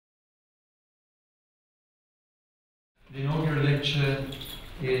The inaugural lecture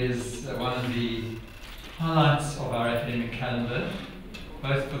is one of the highlights of our academic calendar,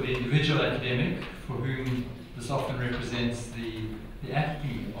 both for the individual academic, for whom this often represents the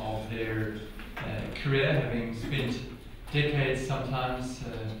acme of their career, having spent decades sometimes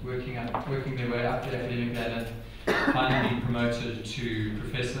working their way up the academic ladder, finally being promoted to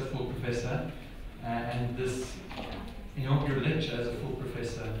professor, full professor, and this inaugural lecture as a full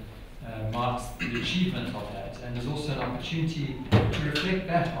professor marks the achievement of that, and is also an opportunity to reflect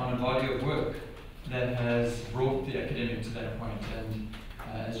back on a body of work that has brought the academic to that point. And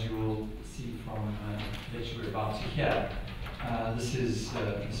as you will see from the lecture we're about to hear, this is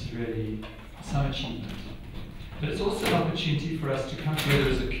really some achievement. But it's also an opportunity for us to come together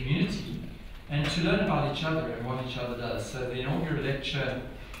as a community and to learn about each other and what each other does. So the inaugural lecture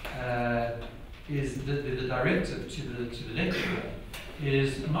is the directive to the lecturer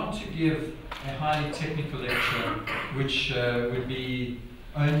is not to give a highly technical lecture which would be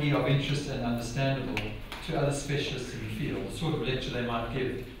only of interest and understandable to other specialists in the field, the sort of lecture they might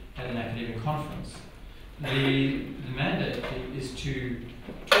give at an academic conference. The mandate is to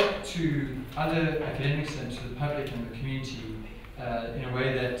talk to other academics and to the public and the community in a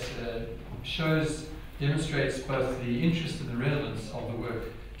way that demonstrates both the interest and the relevance of the work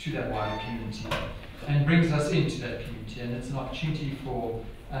to that wider community and brings us into that community. And it's an opportunity for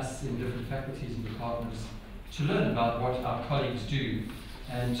us in different faculties and departments to learn about what our colleagues do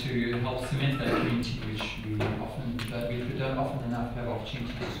and to help cement that community, which we don't often enough have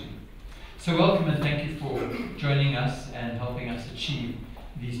opportunities to do. So welcome and thank you for joining us and helping us achieve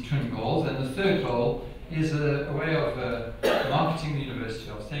these twin goals. And the third goal is a way of marketing the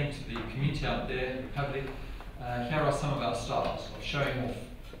university, of saying to the community out there, the public, here are some of our stars, of showing off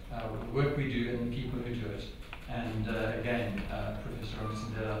the work we do and the people who do it. And again, Professor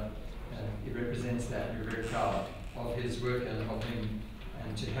Ramutsindela, he represents that. We're very proud of his work and of him,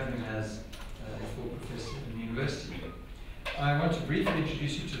 and to have him as a full professor in the university. I want to briefly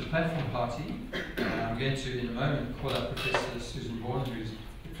introduce you to the platform party. I'm going to, in a moment, call up Professor Susan Bourne, who's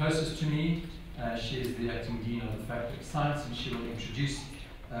the closest to me. She is the acting dean of the Faculty of Science, and she will introduce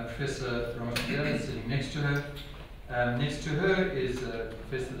Professor Remapping, sitting next to her. Next to her is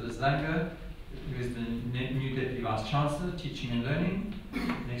Professor Liz Langer, who is the new Deputy Vice-Chancellor, Teaching and Learning.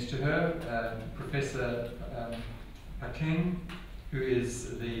 Next to her, Professor Paking, who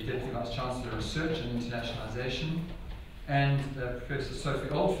is the Deputy Vice-Chancellor, Research and Internationalization. And Professor Sophie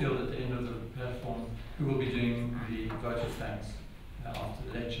Oldfield at the end of the platform, who will be doing the vote of thanks after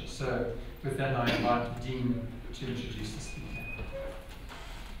the lecture. So with that, I invite the Dean to introduce the speaker.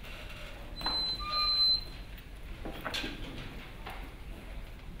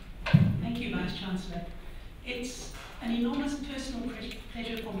 Thank you, Vice-Chancellor. It's an enormous personal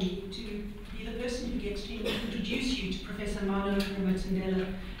pleasure for me to be the person who gets to introduce you to Professor Maano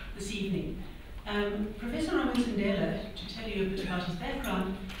Ramutsindela this evening. Professor Ramutsindela, to tell you a bit about his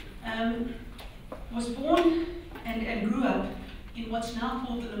background, was born and grew up in what's now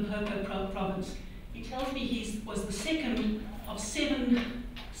called the Limpopo province. He tells me he was the second of 7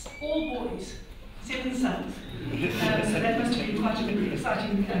 all boys, 7 sons. So that must have been quite an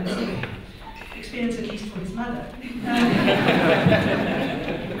exciting experience, at least for his mother.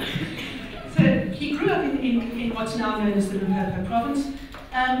 So he grew up in what's now known as the Limpopo province,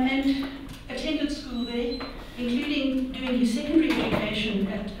 and attended school there, including doing his secondary education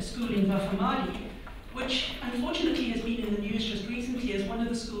at a school in Vafamadi, which unfortunately has been in the news just recently as one of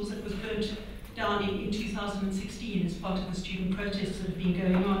the schools that was burnt down in 2016 as part of the student protests that have been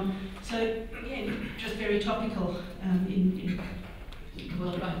going on. So again, just very topical in the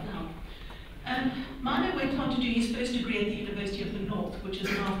world right now. Maano went on to do his first degree at the University of the North, which has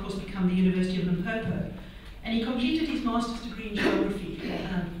now of course become the University of Limpopo. And he completed his master's degree in geography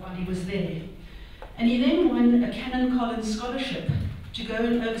while he was there. And he then won a Canon Collins scholarship to go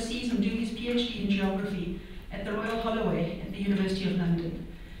overseas and do his PhD in geography at the Royal Holloway at the University of London.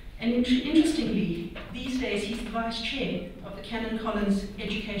 And interestingly, these days he's the Vice Chair of the Canon Collins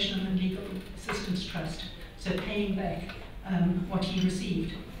Educational and Legal Assistance Trust, so paying back what he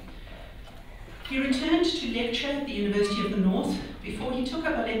received. He returned to lecture at the University of the North before he took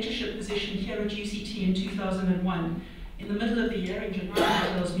up a lectureship position here at UCT in 2001, in the middle of the year, in July, he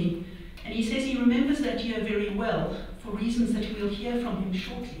tells me. And he says he remembers that year very well, for reasons that we'll hear from him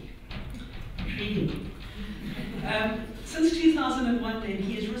shortly. Intriguing. Since 2001 then,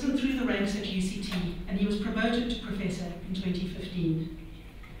 he has risen through the ranks at UCT, and he was promoted to professor in 2015.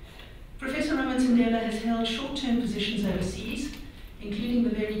 Professor Ramutsindela has held short-term positions overseas, including the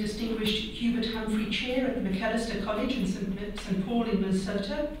very distinguished Hubert Humphrey Chair at the Macalester College in St. Paul in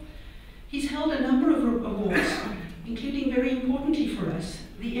Minnesota. He's held a number of awards, including very importantly for us,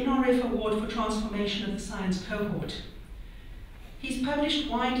 the NRF Award for Transformation of the Science Cohort. He's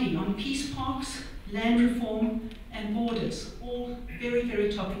published widely on peace parks, land reform, and borders, all very,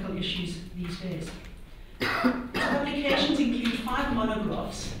 very topical issues these days. His publications include 5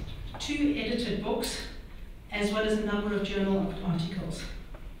 monographs, 2 edited books, as well as a number of journal articles.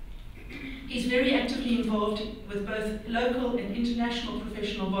 He's very actively involved with both local and international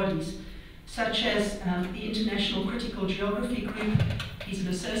professional bodies, such as the International Critical Geography Group. He's an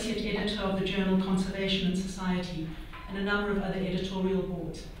associate editor of the journal Conservation and Society, and a number of other editorial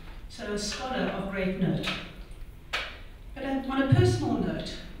boards. So a scholar of great note. But on a personal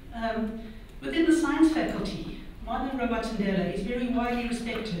note, within the science faculty, Maano Ramutsindela is very widely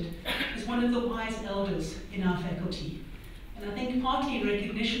respected as one of the wise elders in our faculty. And I think partly in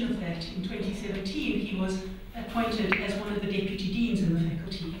recognition of that, in 2017, he was appointed as one of the deputy deans in the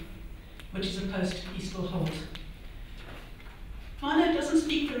faculty, which is a post he still holds. Maano doesn't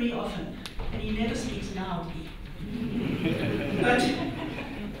speak very often, and he never speaks loudly. But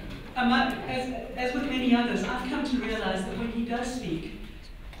as with many others, I've come to realize that when he does speak,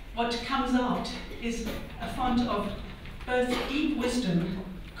 what comes out is a font of both deep wisdom,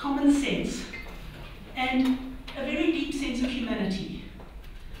 common sense, and a very deep sense of humanity.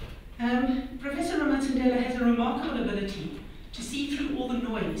 Professor Ramutsindela has a remarkable ability to see through all the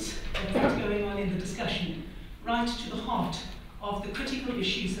noise that's going on in the discussion, right to the heart of the critical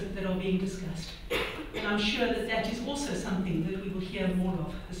issues that are being discussed. And I'm sure that that is also something that we will hear more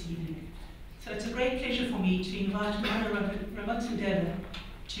of this evening. So it's a great pleasure for me to invite Maano Ramutsindela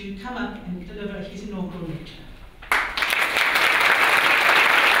to come up and deliver his inaugural lecture.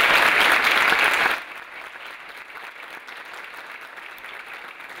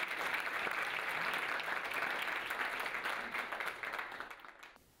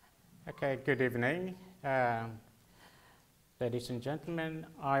 Okay, good evening. Ladies and gentlemen,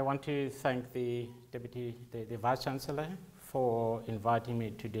 I want to thank the Vice-Chancellor for inviting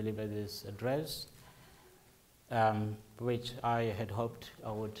me to deliver this address, which I had hoped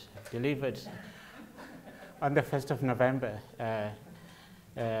I would have delivered on the 1st of November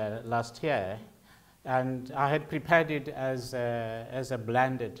last year. And I had prepared it as a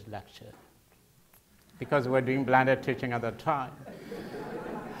blended lecture, because we're doing blended teaching at the time.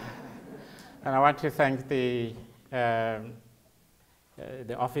 And I want to thank the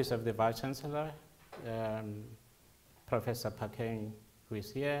Office of the Vice-Chancellor, Professor Pakeng, who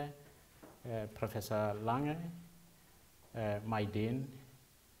is here, Professor Lange, my dean,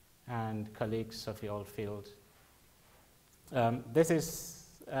 and colleague Sophie Oldfield. This is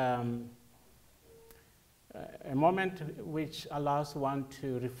a moment which allows one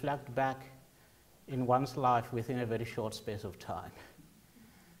to reflect back in one's life within a very short space of time.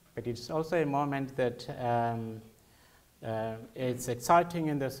 But it's also a moment that it's exciting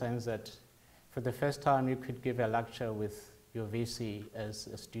in the sense that for the first time you could give a lecture with your VC as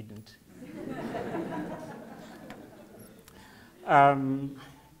a student. I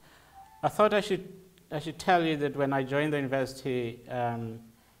thought I should tell you that when I joined the university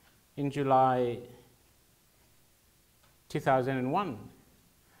in July 2001,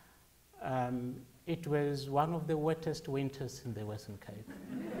 it was one of the wettest winters in the Western Cape.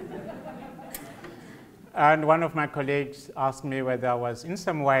 And one of my colleagues asked me whether I was in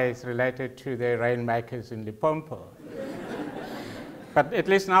some ways related to the rainmakers in Limpopo. But at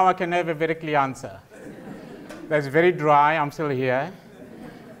least now I can have a very clear answer. That's very dry, I'm still here.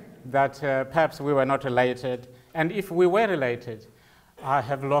 That perhaps we were not related. And if we were related, I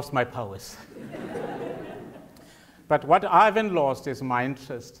have lost my powers. But what I haven't lost is my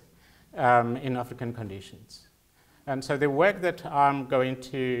interest in African conditions. And so the work that I'm going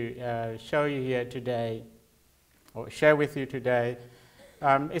to show you here today, or share with you today,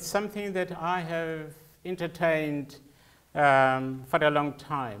 it's something that I have entertained for a long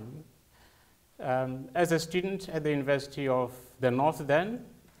time. As a student at the University of the North then,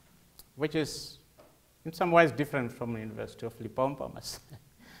 which is in some ways different from the University of Limpopo, I must say.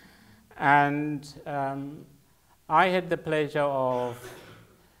 And I had the pleasure of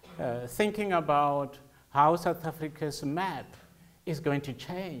thinking about how South Africa's map is going to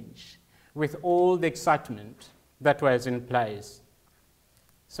change with all the excitement that was in place.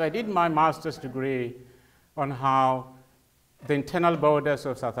 So I did my master's degree on how the internal borders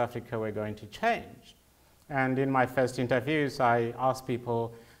of South Africa were going to change. And in my first interviews, I asked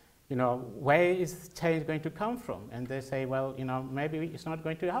people, you know, where is change going to come from? And they say, well, you know, maybe it's not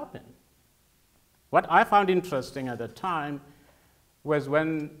going to happen. What I found interesting at the time was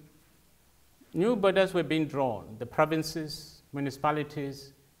when new borders were being drawn, the provinces,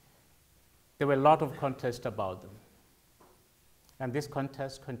 municipalities, there were a lot of contest about them. And this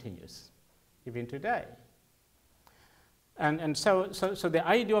contest continues, even today. And so the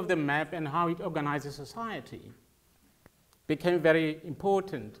idea of the map and how it organizes society became very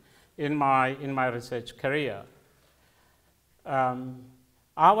important in my research career. I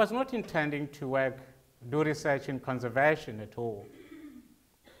was not intending to do research in conservation at all.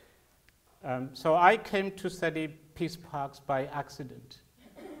 So I came to study peace parks by accident.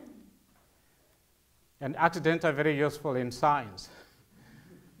 And accidents are very useful in science.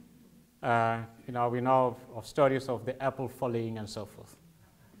 We know of stories of the apple falling and so forth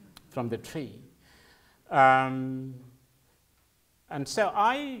from the tree. And so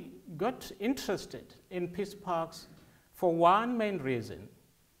I got interested in peace parks for one main reason,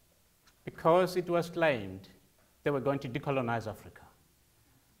 because it was claimed they were going to decolonize Africa.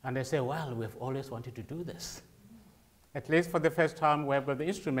 And they say, well, we've always wanted to do this. At least for the first time, we have got the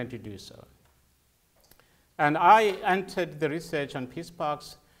instrument to do so. And I entered the research on peace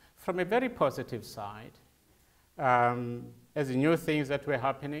parks from a very positive side, as new things that were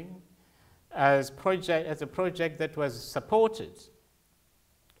happening, as a project that was supported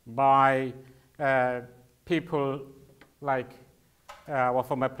by people like our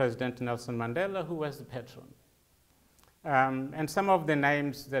former President Nelson Mandela, who was the patron. And some of the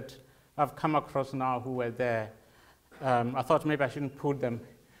names that I've come across now who were there, I thought maybe I shouldn't put them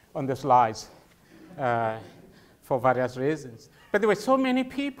on the slides for various reasons. But there were so many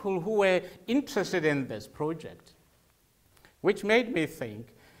people who were interested in this project, which made me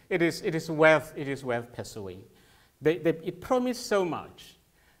think it is worth pursuing. It promised so much,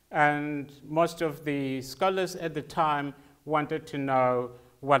 and most of the scholars at the time wanted to know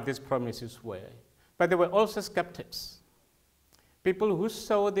what these promises were. But there were also skeptics, people who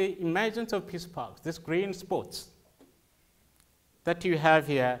saw the emergence of peace parks, these green spots that you have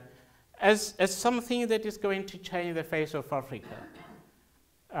here, as something that is going to change the face of Africa.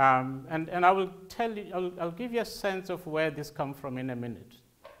 And I will tell you, I'll give you a sense of where this comes from in a minute.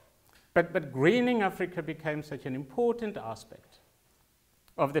 But greening Africa became such an important aspect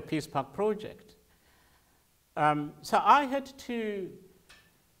of the Peace Park project. So I had to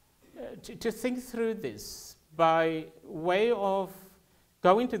think through this by way of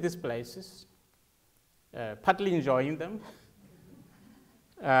going to these places, partly enjoying them.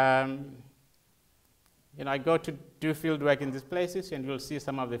 I go to do field work in these places, and you'll see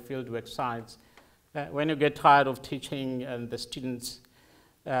some of the field work sites. When you get tired of teaching and the students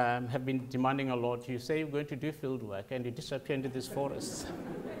have been demanding a lot, you say you're going to do field work, and you disappear into these forests.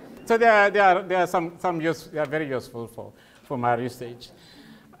 So they are very useful for my research.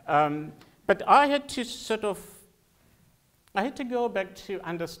 But I had to go back to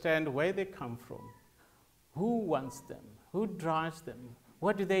understand where they come from, who wants them, who drives them,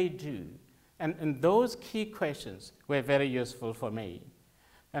 what do they do? And those key questions were very useful for me.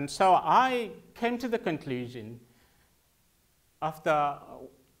 And so I came to the conclusion, after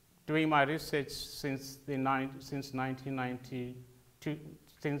doing my research since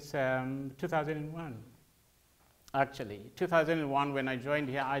 2001, actually. 2001, when I joined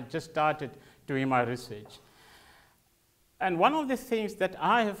here, I just started doing my research. And one of the things that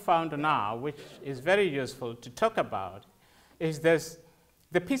I have found now, which is very useful to talk about, is this.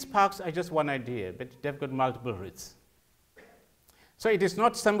 The peace parks are just one idea, but they've got multiple roots. So it is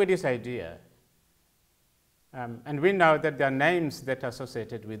not somebody's idea. And we know that there are names that are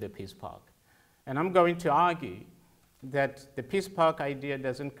associated with the peace park. And I'm going to argue that the peace park idea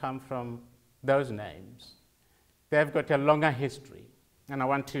doesn't come from those names. They've got a longer history, and I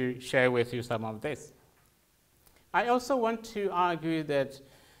want to share with you some of this. I also want to argue that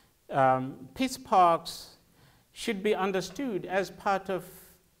peace parks should be understood as part of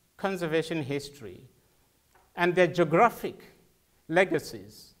conservation history, and their geographic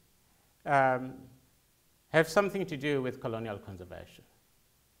legacies have something to do with colonial conservation.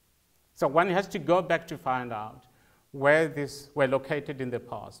 So one has to go back to find out where these were located in the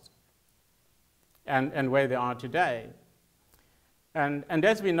past and where they are today. And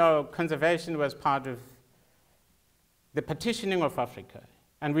as we know, conservation was part of the partitioning of Africa,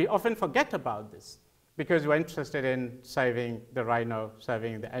 and we often forget about this, because we're interested in saving the rhino,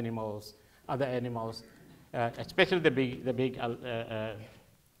 saving the animals, other animals, especially the big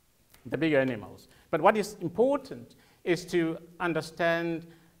animals. But what is important is to understand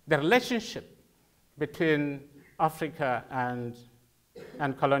the relationship between Africa and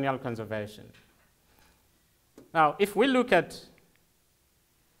colonial conservation. Now, if we look at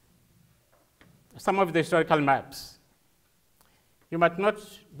some of the historical maps, you might not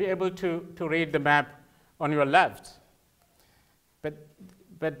be able to read the map on your left, but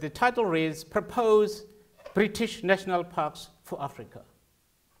the title reads, Propose British national parks for Africa.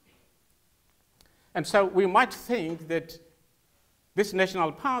 And so we might think that these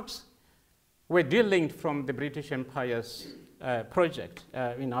national parks were de-linked from the British Empire's project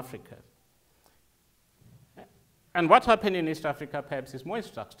in Africa. And what happened in East Africa perhaps is more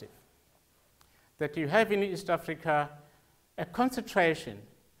instructive. That you have in East Africa a concentration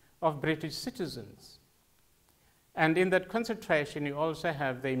of British citizens. And in that concentration, you also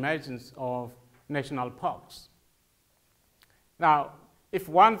have the emergence of national parks. Now, if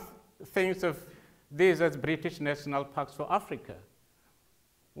one thinks of these as British national parks for Africa,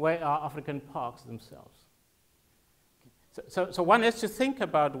 where are African parks themselves? So one has to think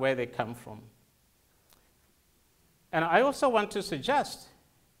about where they come from. And I also want to suggest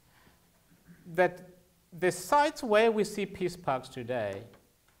that the sites where we see peace parks today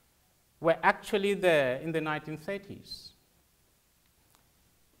were actually there in the 1930s.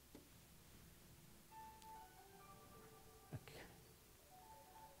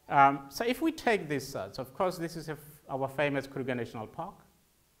 So if we take these sites, of course, this is our famous Kruger National Park.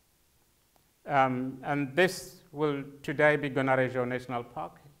 And this will today be Gonarejo National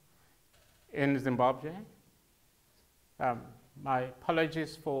Park in Zimbabwe. My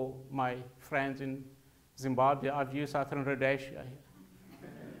apologies for my friends in Zimbabwe. I've used Southern Rhodesia.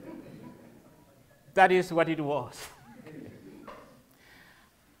 That is what it was.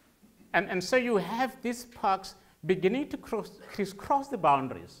 and so you have these parks beginning to crisscross the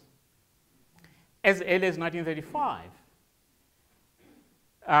boundaries as early as 1935.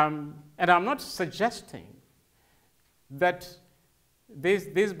 And I'm not suggesting that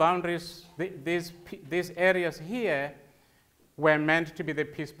these boundaries, these areas here were meant to be the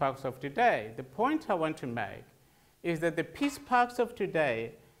peace parks of today. The point I want to make is that the peace parks of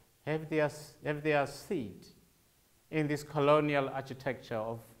today have their seat in this colonial architecture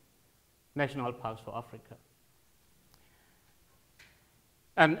of national parks for Africa.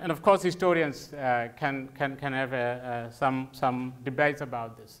 And of course, historians can have some debates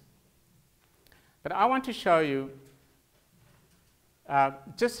about this. But I want to show you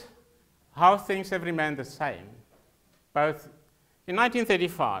just how things have remained the same, both in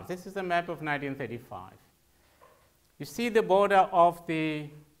 1935. This is a map of 1935. You see the border of the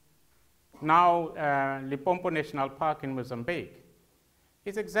now Limpopo National Park in Mozambique.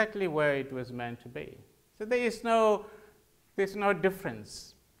 It's exactly where it was meant to be. So there's no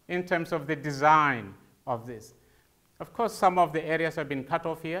difference in terms of the design of this. Of course, some of the areas have been cut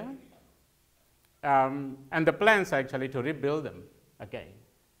off here, and the plans actually to rebuild them again.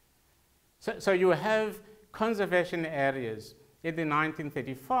 So you have conservation areas in the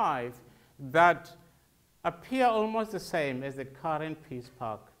 1935 that appear almost the same as the current peace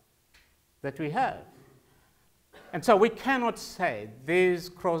park that we have. And so we cannot say these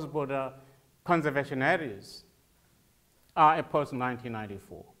cross-border conservation areas are a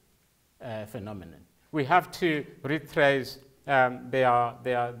post-1994 phenomenon. We have to retrace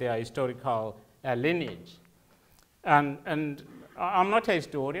their historical lineage. And I'm not a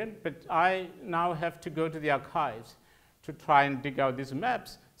historian, but I now have to go to the archives to try and dig out these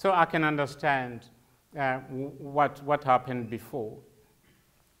maps so I can understand what happened before.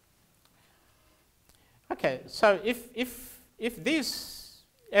 Okay, so if these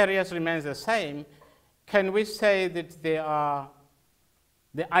areas remain the same, can we say that they are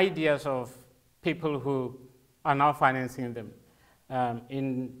the ideas of people who are now financing them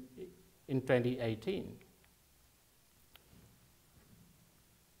in 2018?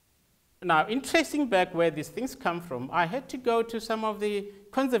 Now, in tracing back where these things come from, I had to go to some of the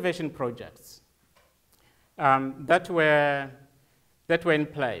conservation projects that were in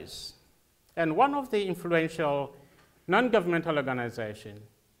place. And one of the influential non-governmental organizations,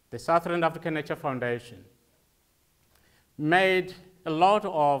 the Southern African Nature Foundation, made a lot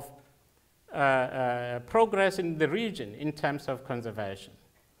of progress in the region in terms of conservation.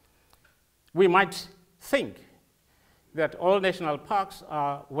 We might think that all national parks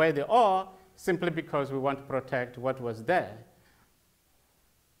are where they are simply because we want to protect what was there.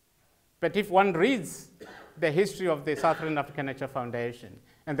 But if one reads the history of the Southern African Nature Foundation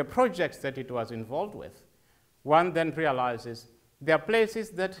and the projects that it was involved with, one then realizes there are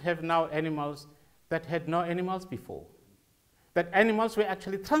places that have now animals that had no animals before, that animals were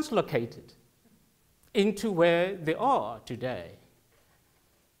actually translocated into where they are today.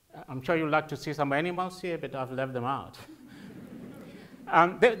 I'm sure you'd like to see some animals here, but I've left them out.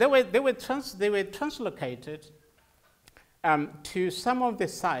 They were translocated to some of the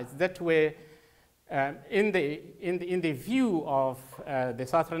sites that were in the view of the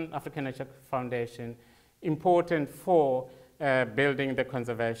Southern African Nature Foundation important for building the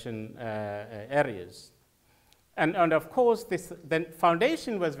conservation areas. And of course, the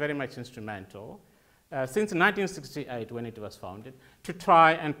foundation was very much instrumental since 1968, when it was founded, to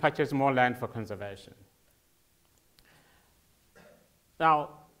try and purchase more land for conservation. Now,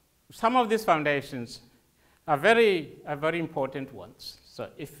 some of these foundations are very important ones. So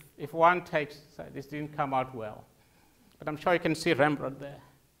if one takes, so this didn't come out well, but I'm sure you can see Rembrandt there.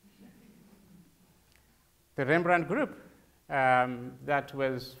 The Rembrandt group that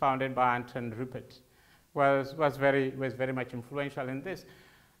was founded by Anton Rupert was very much influential in this.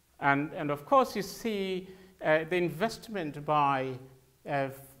 And of course, you see the investment by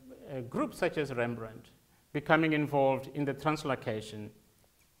groups such as Rembrandt becoming involved in the translocation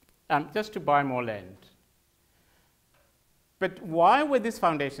just to buy more land. But why were these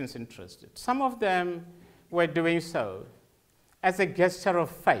foundations interested? Some of them were doing so as a gesture of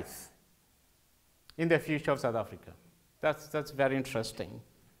faith in the future of South Africa. That's very interesting.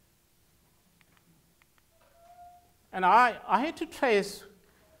 And I had to trace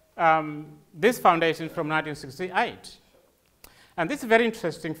this foundation from 1968. And these very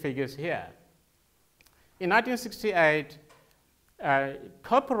interesting figures here. In 1968,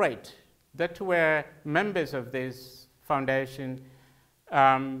 corporate that were members of this foundation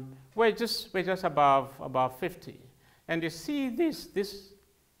were just above 50. And you see this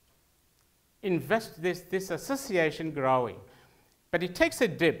association growing. But it takes a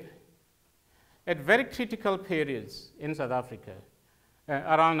dip at very critical periods in South Africa,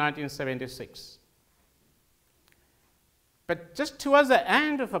 around 1976. But just towards the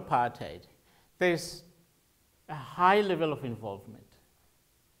end of apartheid, there's a high level of involvement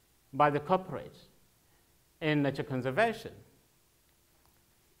by the corporate in nature conservation.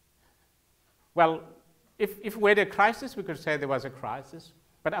 Well, if we had a crisis, we could say there was a crisis,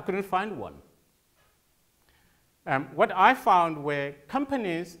 but I couldn't find one. What I found were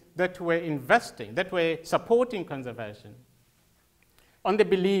companies that were investing, that were supporting conservation on the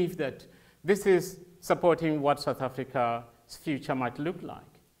belief that this is supporting what South Africa's future might look like.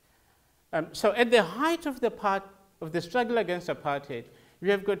 So at the height of the struggle against apartheid, we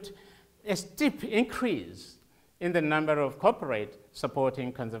have got a steep increase in the number of corporate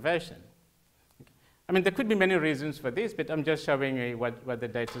supporting conservation. I mean, there could be many reasons for this, but I'm just showing you what the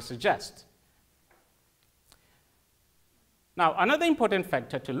data suggests. Now, another important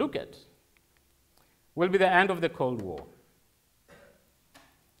factor to look at will be the end of the Cold War.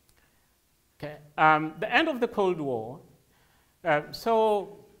 Okay. The end of the Cold War saw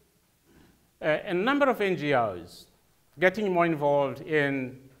a number of NGOs getting more involved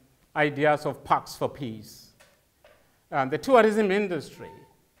in ideas of parks for peace. The tourism industry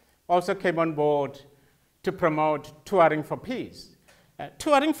also came on board to promote touring for peace.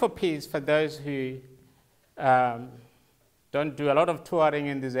 Touring for peace, for those who don't do a lot of touring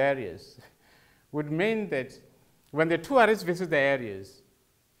in these areas, would mean that when the tourists visit the areas,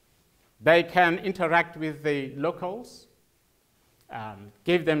 they can interact with the locals,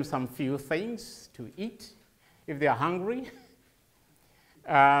 give them some few things to eat if they are hungry.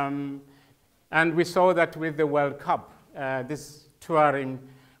 And we saw that with the World Cup, this touring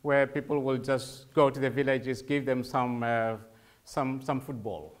where people will just go to the villages, give them some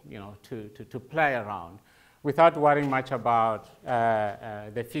football, to play around, without worrying much about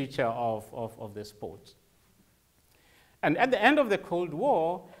the future of the sport. And at the end of the Cold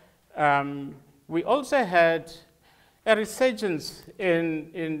War, we also had a resurgence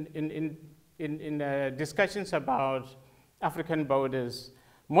in discussions about African borders.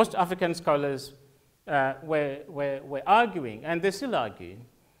 Most African scholars were arguing, and they still argue,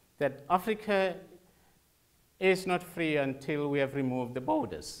 that Africa is not free until we have removed the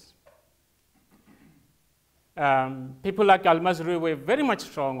borders. People like Al-Mazrui were very much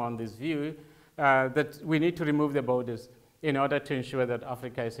strong on this view that we need to remove the borders in order to ensure that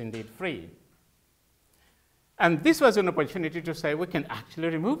Africa is indeed free. And this was an opportunity to say we can actually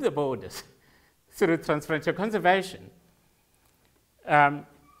remove the borders through transferential conservation.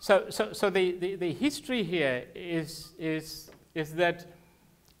 So the history here is that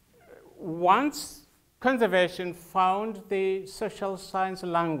once conservation found the social science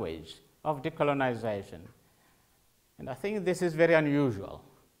language of decolonization, and I think this is very unusual,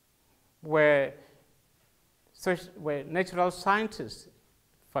 where natural scientists,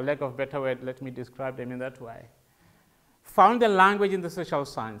 for lack of a better word, let me describe them in that way, found a language in the social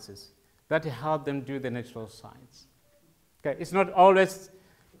sciences that helped them do the natural science. Okay, it's not always,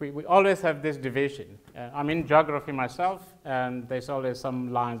 we always have this division. I'm in geography myself, and there's always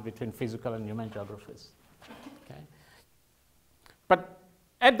some lines between physical and human geographers. Okay? But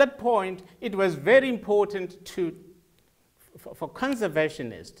at that point, it was very important for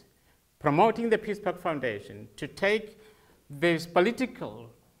conservationists promoting the Peace Park Foundation to take this political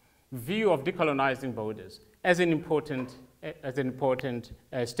view of decolonizing borders as an important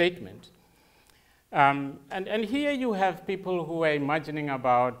statement. And here you have people who are imagining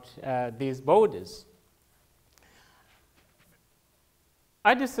about these borders.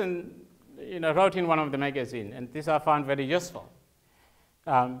 Addison, wrote in one of the magazines, and this I found very useful,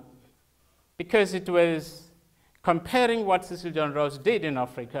 because it was comparing what Cecil John Rhodes did in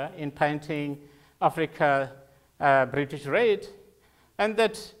Africa in painting Africa British Raid, and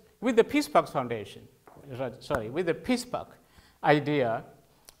that with the Peace Park Foundation, with the Peace Park idea,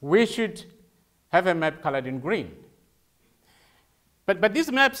 we should have a map colored in green. But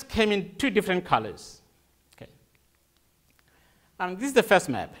these maps came in two different colors. Okay. This is the first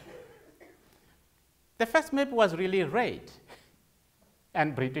map. The first map was really red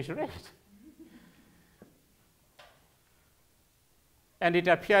and British red. And it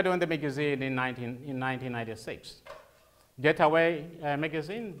appeared on the magazine in 1996. Getaway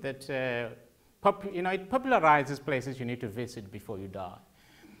magazine that it popularizes places you need to visit before you die.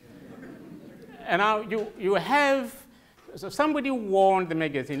 And now you have, so somebody warned the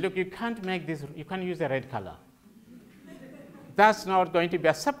magazine, look, you can't make this, you can't use the red color. That's not going to be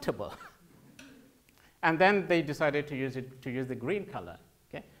acceptable. And then they decided to use the green color.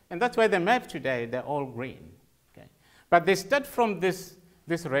 Okay? And that's why the map today, they're all green. Okay? But they start from this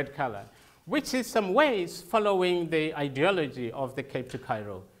red color, which is some ways following the ideology of the Cape to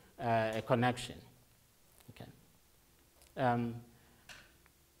Cairo connection. Okay.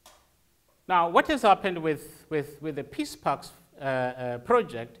 Now, what has happened with the Peace Parks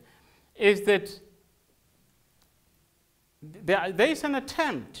project is that there is an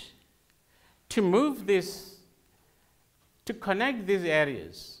attempt to move this, to connect these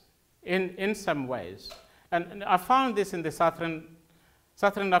areas in some ways. And I found this in the Southern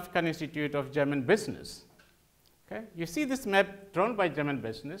African Institute of German Business. Okay? You see this map drawn by German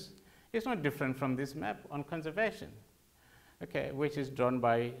Business. It's not different from this map on conservation, okay, which is drawn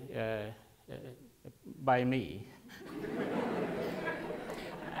by me.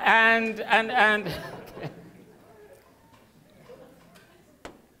 and okay.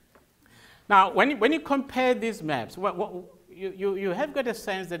 Now, when you compare these maps, you have got a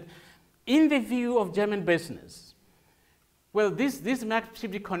sense that in the view of German business, well, this map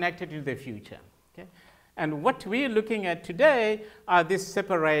should be connected to the future. Okay? And what we're looking at today are these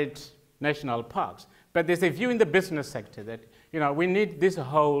separate national parks. But there's a view in the business sector that we need this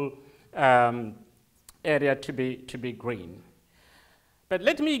whole area to be green. But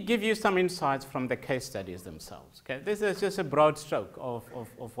let me give you some insights from the case studies themselves. Okay? This is just a broad stroke of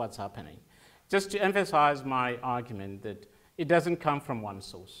what's happening. Just to emphasize my argument that it doesn't come from one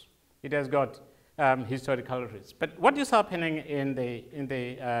source. It has got historical roots. But what is happening in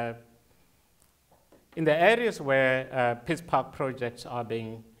the areas where Peace Park projects are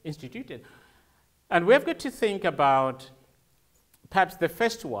being instituted? And we've got to think about perhaps the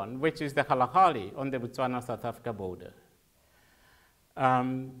first one, which is the Kalahari on the Botswana-South Africa border.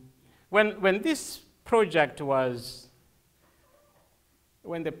 When this project was,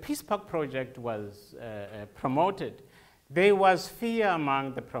 when the Peace Park project was promoted, there was fear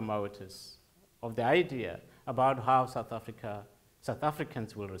among the promoters of the idea about how South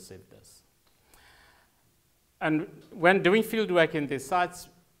Africans will receive this. And when doing fieldwork in these sites,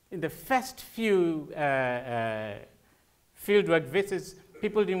 in the first few fieldwork visits,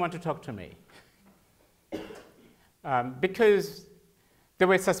 people didn't want to talk to me because they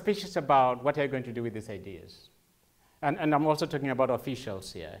were suspicious about what they're going to do with these ideas. And I'm also talking about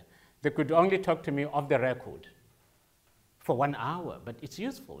officials here. They could only talk to me off the record for 1 hour, but it's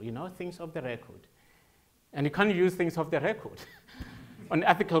useful, things off the record. And you can't use things off the record on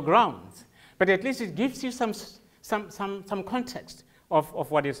ethical grounds. But at least it gives you some context of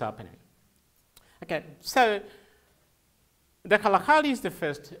what is happening. Okay, so the Kalahari is the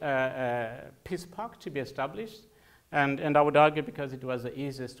first peace park to be established, and I would argue because it was the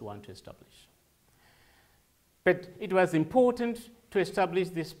easiest one to establish. But it was important to establish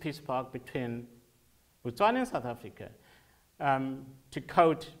this peace park between Botswana and South Africa to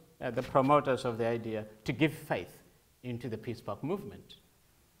quote the promoters of the idea, to give faith into the peace park movement.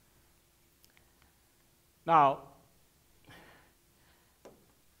 Now,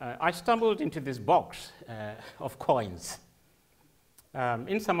 I stumbled into this box of coins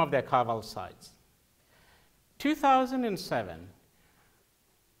in some of their carval sites. 2007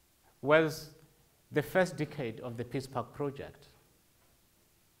 was the first decade of the Peace Park project.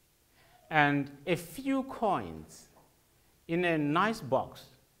 And a few coins in a nice box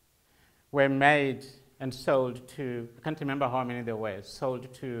were made and sold to, I can't remember how many there were,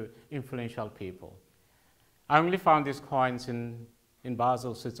 sold to influential people. I only found these coins in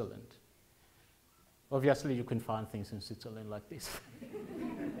Basel, Switzerland. Obviously, you can find things in Switzerland like this.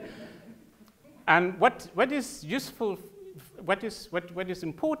 And what is useful, what is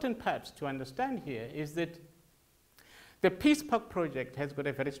important perhaps to understand here is that the Peace Park project has got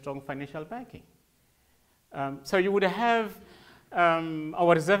a very strong financial backing. So you would have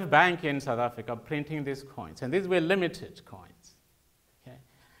our Reserve Bank in South Africa printing these coins, and these were limited coins. Okay?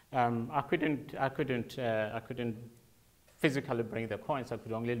 I couldn't physically bring the coins. I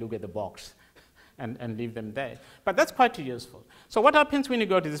could only look at the box and leave them there. But that's quite useful. So what happens when you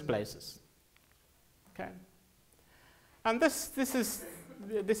go to these places? Okay, and this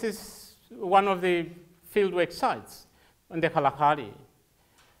is one of the fieldwork sites in the Kalahari.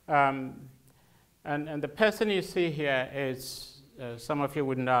 And the person you see here is, some of you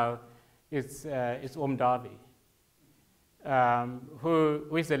would know, is Omdavi,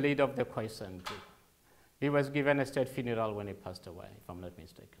 who is the leader of the Khoisan group. He was given a state funeral when he passed away, if I'm not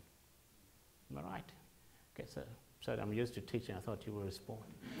mistaken. Am I right? Okay, so I'm used to teaching. I thought you would respond.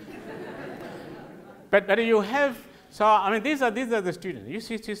 But you have, so I mean, these are the students. You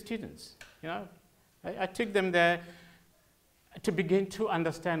see two students. You know, I took them there to begin to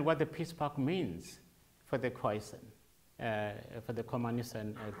understand what the Peace Park means for the Khoisan, for the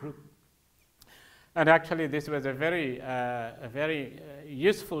Komanisan group. And actually, this was a very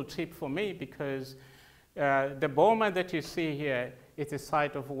useful trip for me because the boma that you see here is the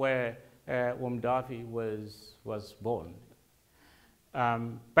site of where Omdavi was born.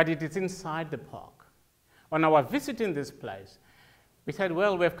 But it is inside the park. On our visit in this place, we said,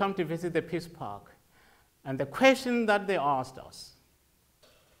 well, we've come to visit the Peace Park. And the question that they asked us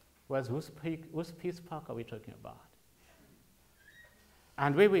was, whose Peace Park are we talking about?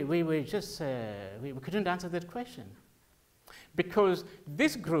 And we were just, we couldn't answer that question. Because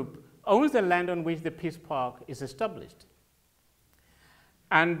this group owns the land on which the Peace Park is established.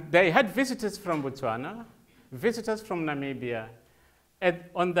 And they had visitors from Botswana, visitors from Namibia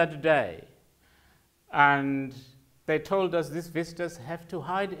on that day. And they told us these visitors have to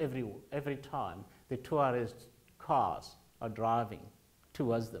hide every time the tourist cars are driving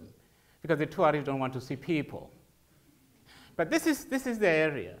towards them, because the tourists don't want to see people. But this is the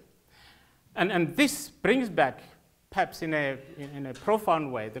area. And this brings back, perhaps in a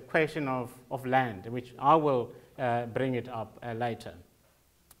profound way, the question of land, which I will bring it up later,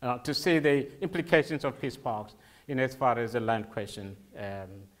 to see the implications of peace parks in as far as the land question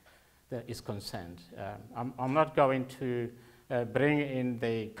that is concerned. I'm not going to bring in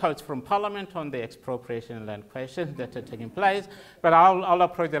the quotes from Parliament on the expropriation and land question that are taking place, but I'll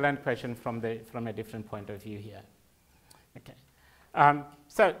approach the land question from a different point of view here. Okay.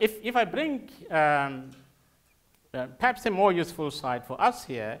 So if I bring perhaps a more useful slide for us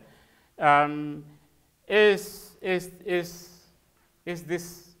here, is this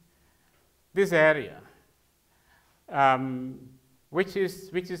area, which is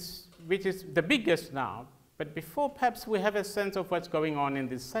the biggest now. But before perhaps we have a sense of what's going on in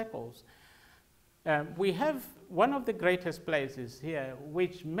these circles, we have one of the greatest places here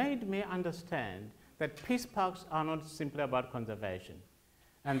which made me understand that peace parks are not simply about conservation.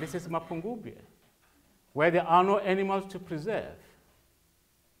 And this is Mapungubwe, where there are no animals to preserve,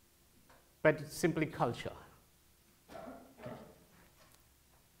 but it's simply culture.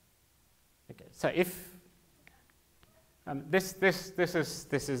 Okay, so if this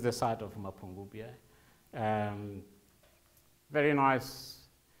is the site of Mapungubwe. Very nice,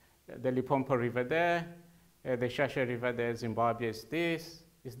 the Limpopo River there, the Shasha River there, Zimbabwe is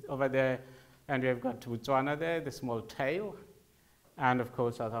over there, and we've got Botswana there, the small tail, and of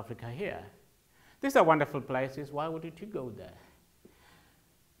course South Africa here. These are wonderful places. Why wouldn't you go there?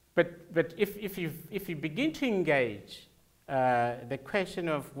 But if you begin to engage the question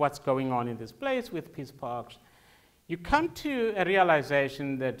of what's going on in this place with peace parks, you come to a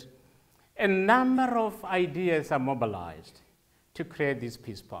realization that a number of ideas are mobilized to create this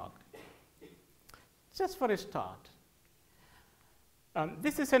peace park. Just for a start,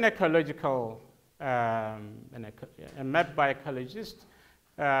 this is an ecological, a map by ecologists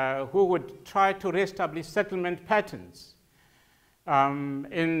who would try to reestablish settlement patterns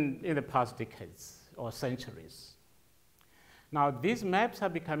in the past decades or centuries. Now, these maps are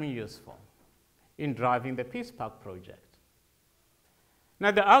becoming useful in driving the peace park project. Now,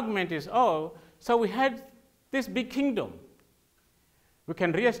 the argument is, oh, so we had this big kingdom. We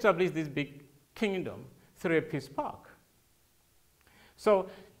can reestablish this big kingdom through a peace park. So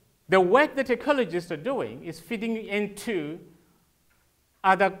the work that ecologists are doing is feeding into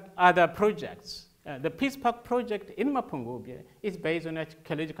other projects The Peace Park project in Mapungubwe is based on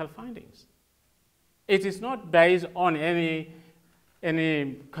archaeological findings. It is not based on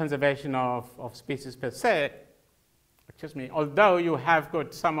any conservation of species per se, excuse me, although you have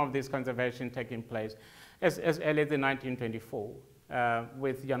got some of this conservation taking place as early as 1924,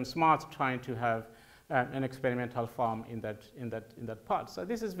 with Jan Smuts trying to have an experimental farm in that part. So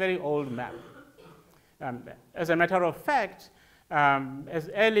this is very old map. As a matter of fact, as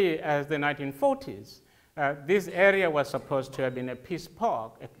early as the 1940s, this area was supposed to have been a peace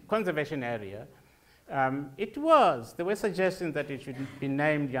park, a conservation area. There were suggestions that it should be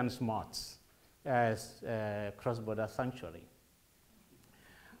named Jan Smuts as a cross-border sanctuary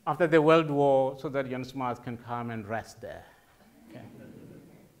after the World War, so that Jan Smuts can come and rest there. Okay.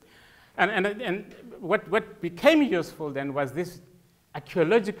 And what became useful then was this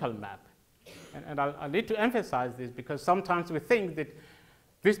archaeological map. And I'll need to emphasize this because sometimes we think that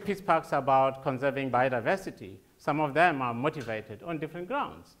these peace parks are about conserving biodiversity. Some of them are motivated on different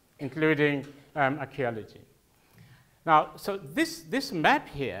grounds, including archaeology. Now, so this map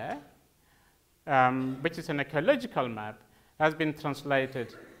here, which is an archaeological map, has been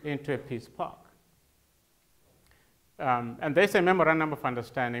translated into a peace park. And there's a memorandum of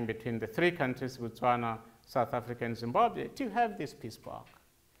understanding between the three countries, Botswana, South Africa, and Zimbabwe, to have this peace park.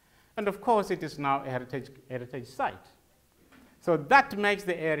 And of course, it is now a heritage site. So that makes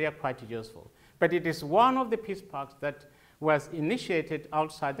the area quite useful. But it is one of the peace parks that was initiated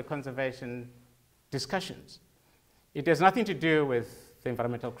outside the conservation discussions. It has nothing to do with the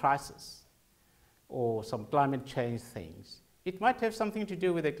environmental crisis or some climate change things. It might have something to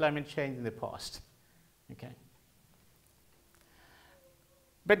do with the climate change in the past. Okay.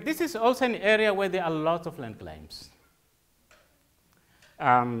 But this is also an area where there are lots of land claims.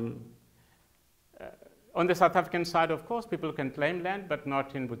 On the South African side, of course, people can claim land, but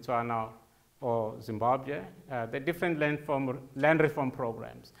not in Botswana or Zimbabwe. There are different land reform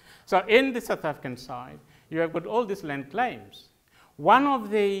programs. So in the South African side, you have got all these land claims. One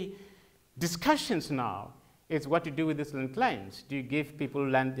of the discussions now is what to do with these land claims. Do you give people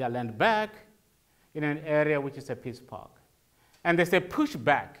their land back in an area which is a peace park? And there's a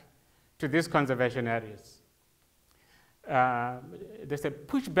pushback to these conservation areas. There's a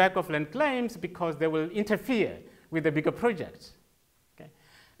pushback of land claims because they will interfere with the bigger projects. Okay?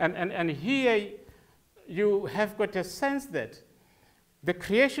 And here you have got a sense that the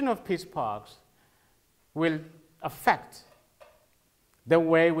creation of peace parks will affect the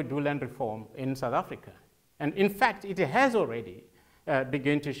way we do land reform in South Africa. And in fact, it has already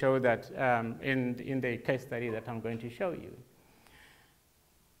begun to show that in the case study that I'm going to show you.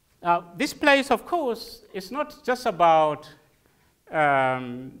 Now, this place, of course, is not just about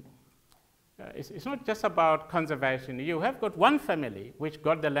it's not just about conservation. You have got one family which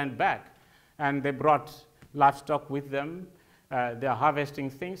got the land back, and they brought livestock with them. They are harvesting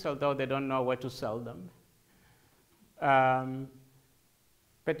things, although they don't know where to sell them.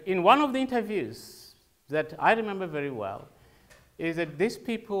 But in one of the interviews that I remember very well is that these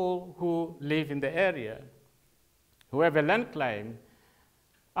people who live in the area, who have a land claim,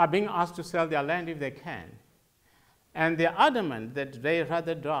 are being asked to sell their land if they can. And they're adamant that they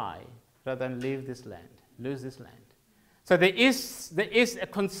rather die rather than leave this land, lose this land. So there is a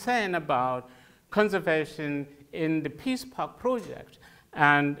concern about conservation in the Peace Park project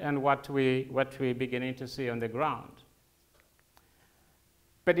and what we're beginning to see on the ground.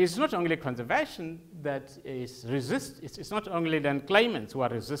 But it's not only conservation that is it's not only land claimants who are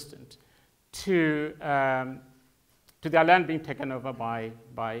resistant to their land being taken over by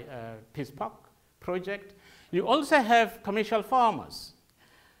Peace Park project. You also have commercial farmers.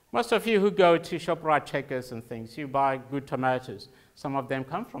 Most of you who go to ShopRite Checkers and things, you buy good tomatoes. Some of them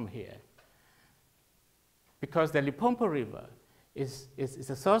come from here. Because the Limpopo River is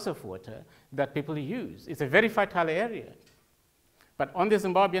a source of water that people use. It's a very fertile area. But on the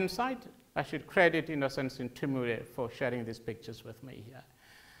Zimbabwean side, I should credit Innocence Ntumure for sharing these pictures with me here.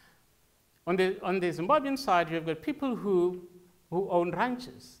 On the Zimbabwean side, you've got people who own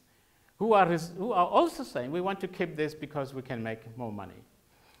ranches, who are also saying, we want to keep this because we can make more money.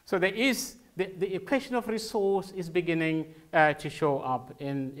 So there is, the equation of resource is beginning to show up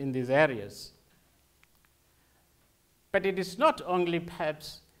in these areas. But it is not only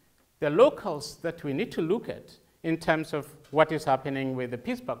perhaps the locals that we need to look at in terms of what is happening with the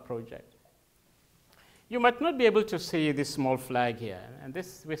Peace Park project. You might not be able to see this small flag here, and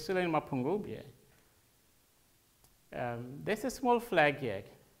this, we're still in Mapungubwe. There's a small flag here,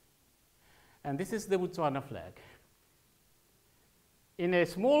 and this is the Botswana flag. In a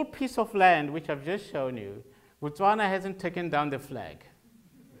small piece of land, which I've just shown you, Botswana hasn't taken down the flag.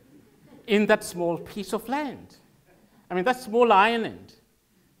 in that small piece of land. I mean, that small island.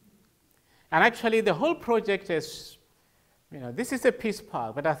 And actually, the whole project is, this is a peace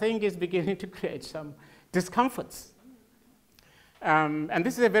park, but I think it's beginning to create some discomforts. And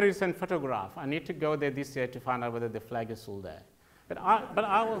this is a very recent photograph. I need to go there this year to find out whether the flag is still there. But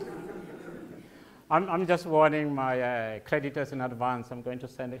I will. I'm just warning my creditors in advance. I'm going to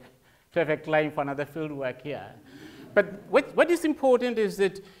send to have a claim for another field work here. But what is important is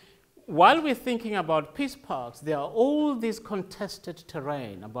that while we're thinking about peace parks, there are all these contested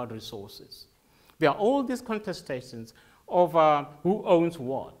terrain about resources. There are all these contestations over who owns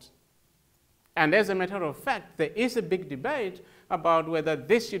what. And as a matter of fact, there is a big debate about whether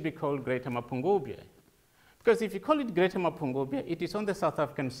this should be called Greater Mapungubwe. Because if you call it Greater Mapungubwe, it is on the South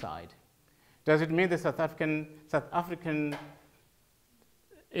African side. Does it mean the South Africa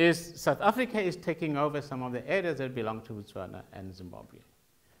is taking over some of the areas that belong to Botswana and Zimbabwe?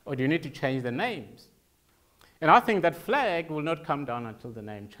 Or do you need to change the names? And I think that flag will not come down until the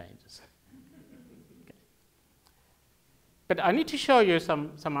name changes. Okay. But I need to show you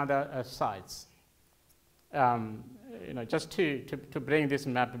some other sites, just to bring this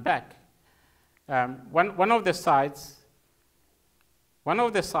map back. One of the sites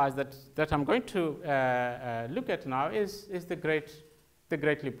that I'm going to look at now is the Great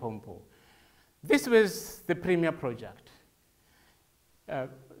Limpopo. This was the premier project.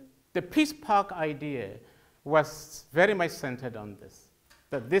 The peace park idea was very much centered on this,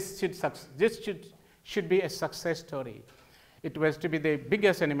 that this should be a success story. It was to be the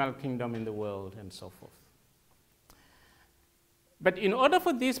biggest animal kingdom in the world and so forth. But in order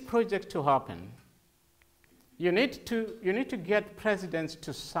for this project to happen, you need to get presidents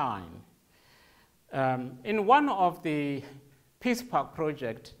to sign. In one of the peace park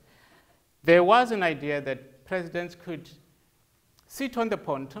project, there was an idea that presidents could sit on the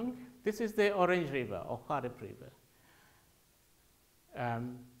pontoon. This is the Orange River or Harep River.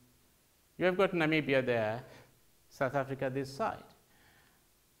 You have got Namibia there, South Africa this side.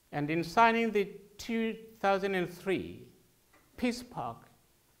 And in signing the 2003 peace park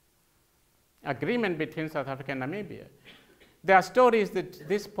agreement between South Africa and Namibia, there are stories that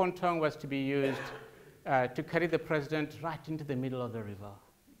this pontoon was to be used to carry the president right into the middle of the river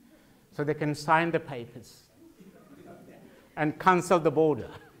so they can sign the papers and cancel the border.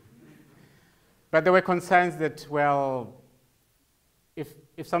 But there were concerns that, well, if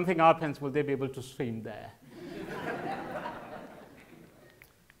something happens, will they be able to swim there?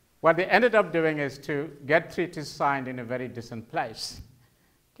 What they ended up doing is to get treaties signed in a very distant place.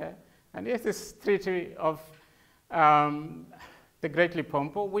 Okay? And here's this treaty of the Great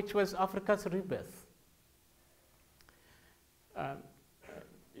Limpopo, which was Africa's rebirth.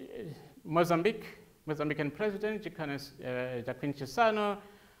 Mozambican President Joaquim Chissano,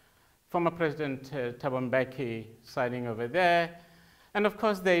 former President Thabo Mbeki signing over there, and of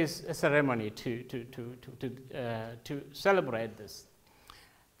course there is a ceremony to celebrate this.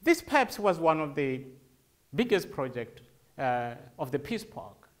 This perhaps was one of the biggest projects of the peace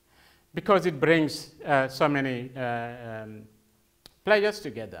park, because it brings so many players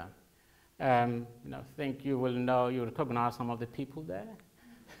together. I think you recognize some of the people there.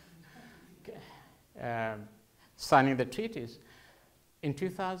 Okay. Signing the treaties in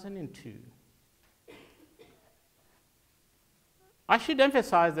 2002. I should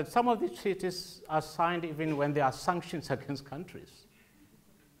emphasize that some of the treaties are signed even when there are sanctions against countries.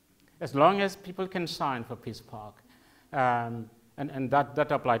 As long as people can sign for peace park, and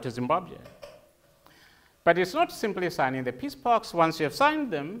that applies to Zimbabwe. But it's not simply signing the peace parks. Once you have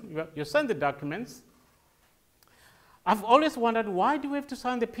signed them, you sign the documents. I've always wondered, why do we have to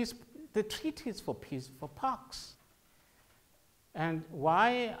sign the treaties for parks? And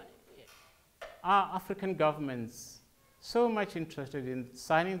why are African governments so much interested in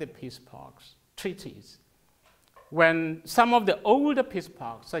signing the peace parks treaties when some of the older peace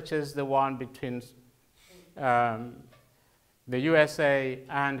parks, such as the one between the USA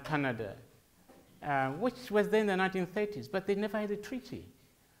and Canada, which was there in the 1930s, but they never had a treaty.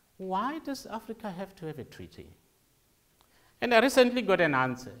 Why does Africa have to have a treaty? And I recently got an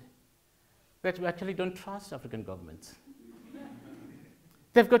answer that we actually don't trust African governments.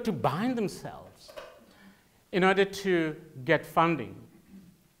 They've got to bind themselves in order to get funding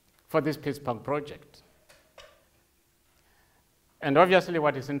for this peace park project. And obviously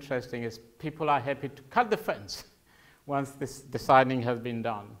what is interesting is people are happy to cut the fence once the signing has been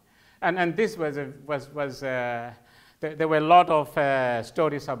done. And this there were a lot of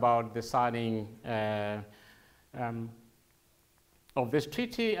stories about the signing of this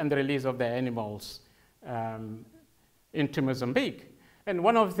treaty and the release of the animals into Mozambique. And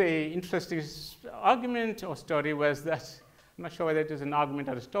one of the interesting argument or story was that, I'm not sure whether it is an argument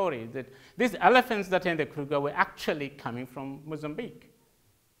or a story, that these elephants that are in the Kruger were actually coming from Mozambique.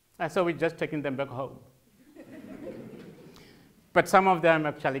 And so we just taking them back home. But some of them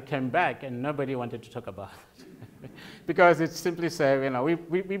actually came back and nobody wanted to talk about it. Because it simply said, you know,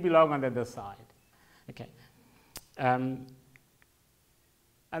 we belong on the other side. Okay. And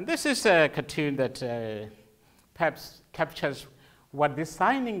this is a cartoon that perhaps captures what this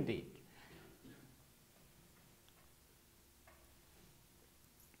signing did.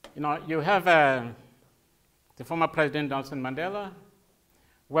 You know, you have the former President Nelson Mandela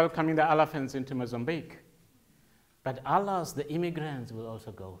welcoming the elephants into Mozambique. But alas, the immigrants will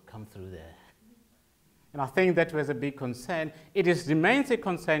also come through there. And I think that was a big concern. It remains a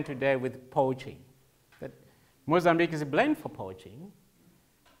concern today with poaching, that Mozambique is blamed for poaching.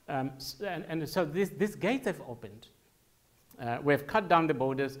 And so these gates have opened. We have cut down the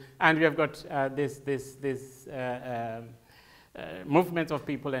borders, and we have got this movement of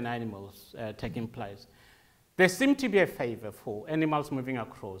people and animals taking place. There seems to be a favor for animals moving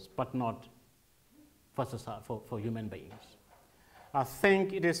across, but not for society, for human beings. I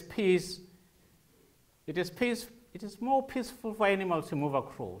think it is peace. It is more peaceful for animals to move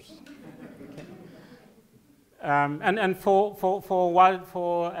across. Okay. And for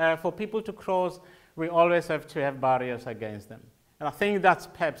people to cross, we always have to have barriers against them. And I think that's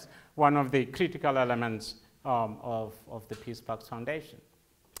perhaps one of the critical elements of the Peace Parks Foundation.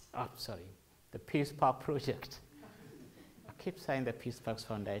 Oh, sorry, the Peace Park Project. I keep saying the Peace Parks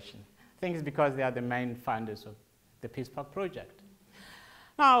Foundation. I think it's because they are the main funders of the Peace Park Project.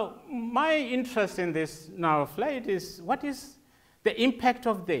 Now, my interest in this now of late is what is the impact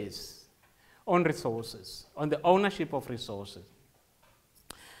of this on resources, on the ownership of resources.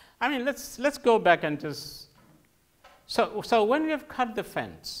 I mean, let's go back and just, so when we have cut the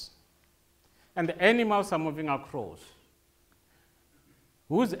fence and the animals are moving across,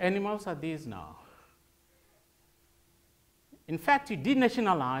 whose animals are these now? In fact, you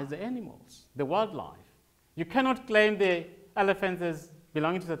denationalize the animals, the wildlife. You cannot claim the elephants as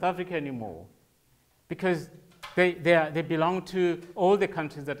belonging to South Africa anymore because they belong to all the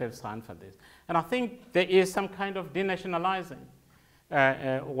countries that have signed for this. And I think there is some kind of denationalizing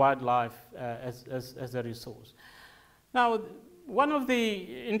wildlife as a resource. Now, one of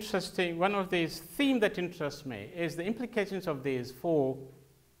these themes that interests me is the implications of this for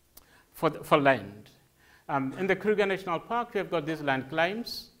land. In the Kruger National Park, we have got these land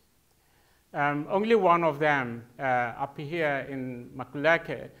claims. Only one of them up here in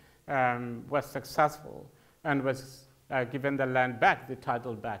Makuleke was successful and was given the land back, the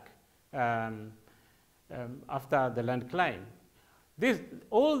title back, after the land claim.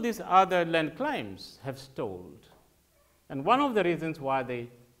 All these other land claims have stalled. And one of the reasons why they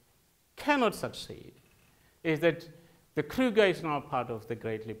cannot succeed is that the Kruger is now part of the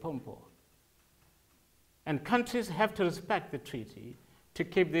Great Limpopo. And countries have to respect the treaty to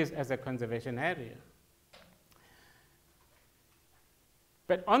keep this as a conservation area.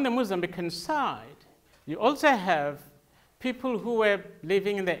 But on the Mozambican side, you also have people who were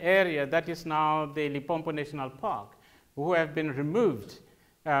living in the area that is now the Limpopo National Park, who have been removed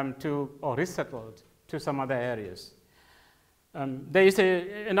or resettled to some other areas. There is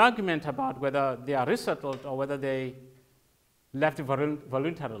an argument about whether they are resettled or whether they left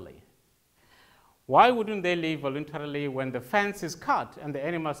voluntarily. Why wouldn't they leave voluntarily when the fence is cut and the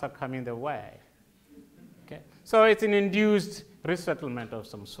animals are coming their way? Okay. So it's an induced resettlement of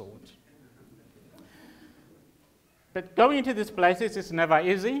some sort. But going into these places is never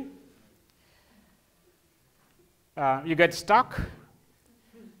easy. You get stuck.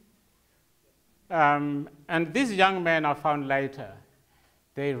 And these young men are found later.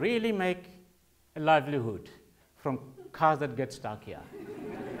 They really make a livelihood from cars that get stuck here.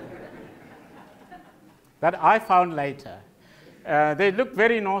 That I found later. They look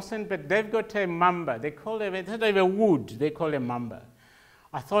very innocent, but they've got a mamba. They call it, instead of a wood, they call it a mamba.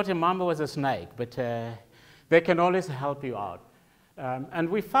 I thought a mamba was a snake, but they can always help you out. And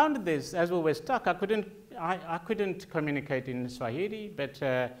we found this as we were stuck. I couldn't communicate in Swahili, but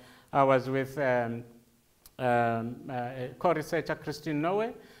I was with co-researcher Christine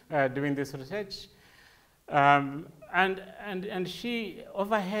Noe doing this research. And she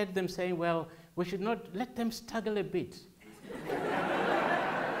overheard them saying, well, we should not let them struggle a bit.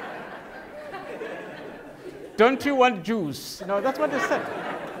 Don't you want juice? No, that's what they said.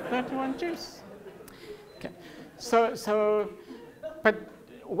 Don't you want juice? Okay. But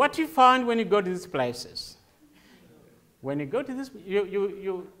what you find when you go to these places, when you go to this,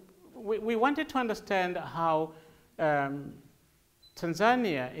 we wanted to understand how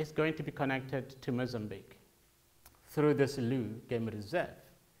Tanzania is going to be connected to Mozambique through this Lu Game Reserve.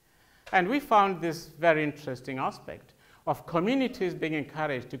 And we found this very interesting aspect of communities being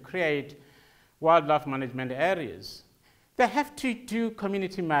encouraged to create wildlife management areas. They have to do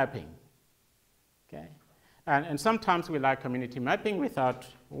community mapping. Okay? And sometimes we like community mapping without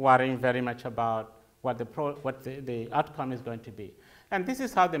worrying very much about what the outcome is going to be. And this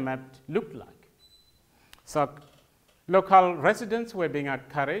is how the map looked like. So local residents were being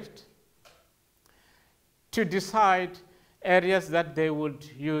encouraged to decide areas that they would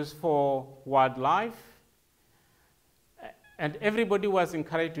use for wildlife, and everybody was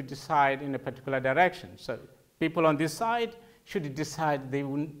encouraged to decide in a particular direction. So people on this side should decide they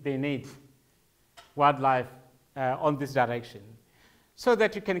need wildlife on this direction, so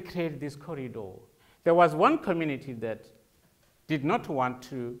that you can create this corridor. There was one community that did not want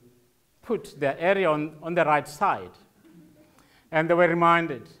to put their area on the right side, and they were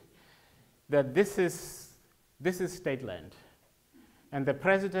reminded that this is state land, and the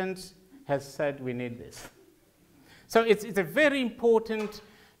president has said we need this. So it's a very important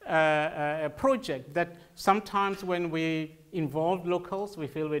project that sometimes when we involve locals, we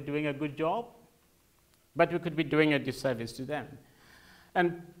feel we're doing a good job, but we could be doing a disservice to them.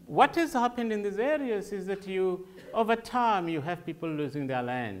 And what has happened in these areas is that over time, you have people losing their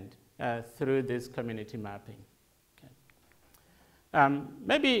land through this community mapping.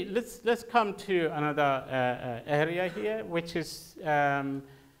 Maybe let's come to another area here, which is the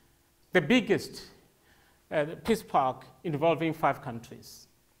biggest peace park involving 5 countries.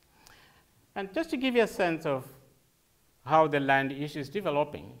 And just to give you a sense of how the land issue is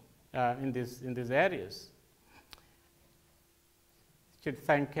developing in these areas, I should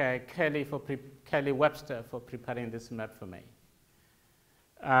thank Kelly Webster for preparing this map for me.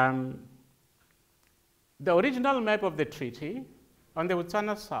 The original map of the treaty on the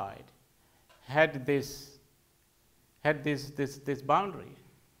Botswana side had this boundary.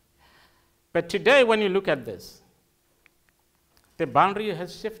 But today, when you look at this, the boundary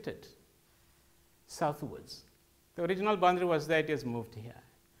has shifted southwards. The original boundary was there, it has moved here.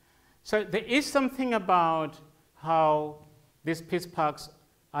 So there is something about how these peace parks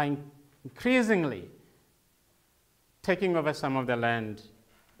are increasingly taking over some of the land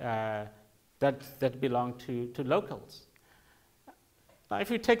that belong to locals. Now, if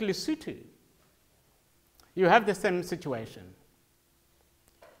you take Lesotho, you have the same situation.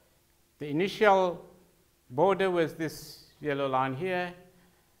 The initial border was this yellow line here,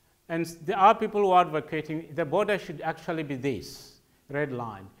 and there are people who are advocating the border should actually be this red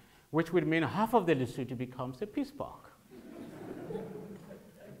line, which would mean half of the Lesotho becomes a peace park.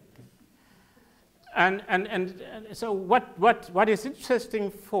 And so what is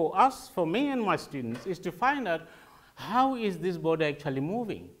interesting for us, for me and my students, is to find out how is this border actually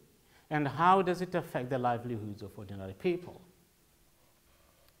moving, and how does it affect the livelihoods of ordinary people.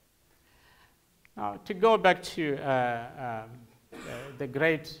 Now, to go back to the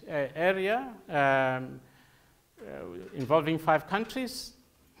great area involving 5 countries,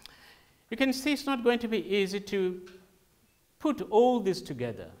 you can see it's not going to be easy to put all this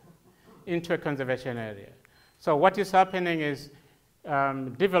together into a conservation area. So what is happening is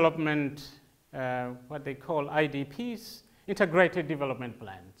development, what they call IDPs, integrated development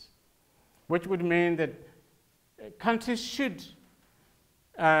plans, which would mean that countries should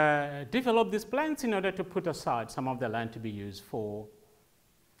develop these plans in order to put aside some of the land to be used for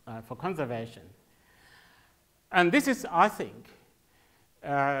conservation. And this is, I think,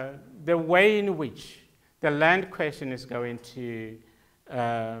 the way in which the land question is going to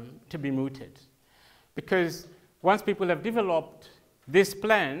be mooted. Because once people have developed these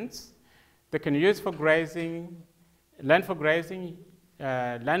plans, they can use for grazing, land for grazing,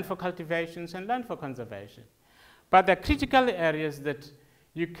 land for cultivations, and land for conservation. But there are critical areas that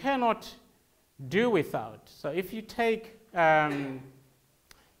you cannot do without. So if you take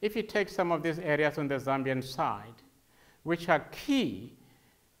some of these areas on the Zambian side, which are key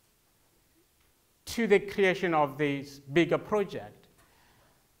to the creation of this bigger project,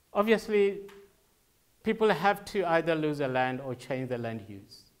 obviously people have to either lose the land or change the land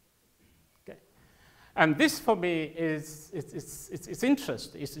use. Okay. And this for me is it's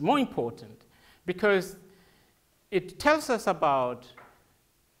interesting, it's more important, because it tells us about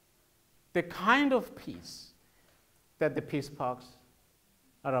the kind of peace that the peace parks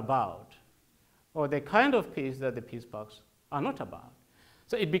are about, or the kind of peace that the peace parks are not about.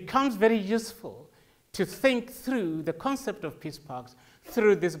 So it becomes very useful to think through the concept of peace parks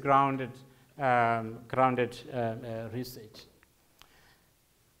through this grounded research.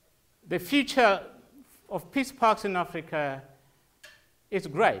 The future of peace parks in Africa it's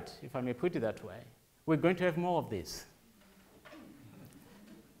great, if I may put it that way. We're going to have more of this.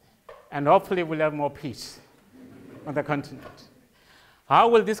 And hopefully we'll have more peace on the continent. How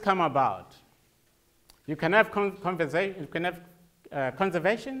will this come about? You can have conservation,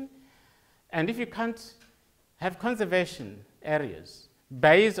 and if you can't have conservation areas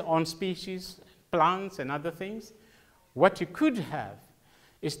based on species, plants, and other things, what you could have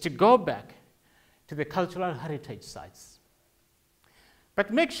is to go back to the cultural heritage sites.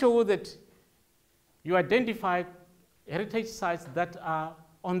 But make sure that you identify heritage sites that are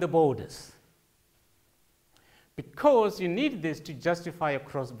on the borders, because you need this to justify a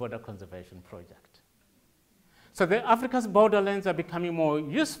cross-border conservation project. So Africa's borderlands are becoming more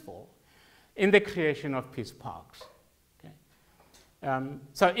useful in the creation of peace parks. Okay?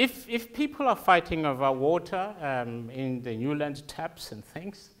 So if people are fighting over water in the Newland taps and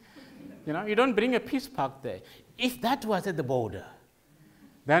things, you don't bring a peace park there. If that was at the border,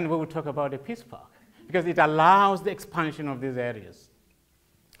 then we would talk about a peace park, because it allows the expansion of these areas.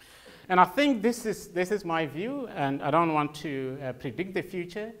 And I think this is my view, and I don't want to predict the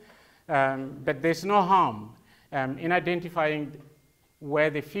future, but there's no harm in identifying where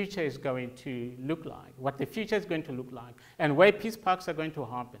the future is going to look like, what the future is going to look like, and where peace parks are going to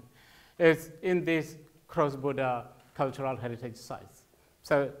happen, is in these cross-border cultural heritage sites.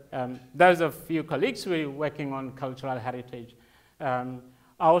 So those of you colleagues who are working on cultural heritage are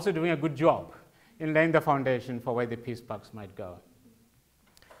also doing a good job in laying the foundation for where the peace parks might go.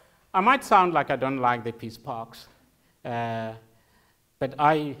 I might sound like I don't like the peace parks, but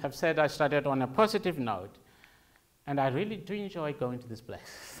I have said I started on a positive note, and I really do enjoy going to this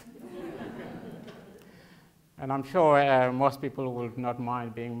place. And I'm sure most people will not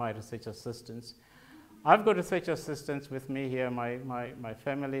mind being my research assistants. I've got research assistants with me here, my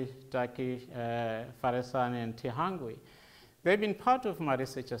family, Taki, Faresani, and Tihangwi. They've been part of my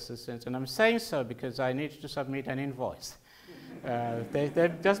research assistants, and I'm saying so because I need to submit an invoice.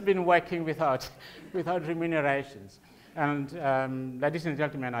 They've just been working without remunerations. And ladies and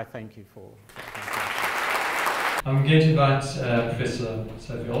gentlemen, I thank you for. I'm going to invite Professor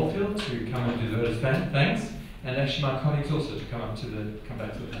Sophie Oldfield to come and do the vote of thanks, and actually my colleagues also to come back to the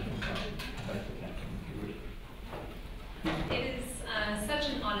platform. It is such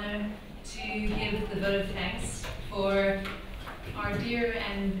an honor to give the vote of thanks for our dear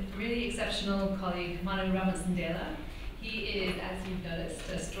and really exceptional colleague, Maano Ramutsindela. He is, as you've noticed,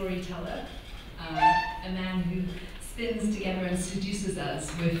 a storyteller, a man who spins together and seduces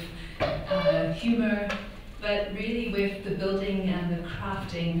us with humor, but really with the building and the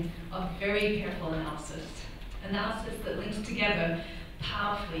crafting of very careful analysis that links together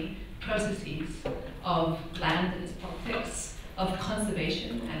powerfully processes of land and its politics, of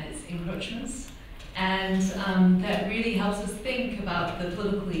conservation and its encroachments, and that really helps us think about the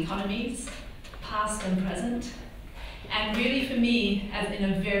political economies, past and present, and really for me, as in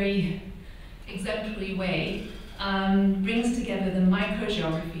a very exemplary way, brings together the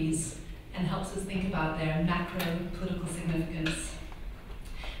microgeographies and helps us think about their macro political significance.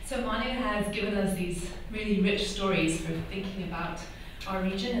 So Maano has given us these really rich stories for thinking about our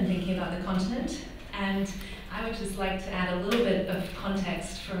region and thinking about the continent, and I would just like to add a little bit of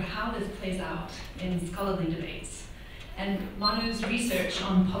context for how this plays out in scholarly debates. And Maano's research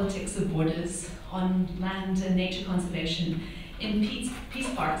on politics of borders, on land and nature conservation in peace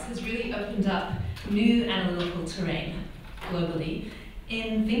parks has really opened up new analytical terrain globally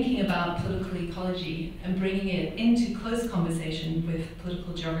in thinking about political ecology and bringing it into close conversation with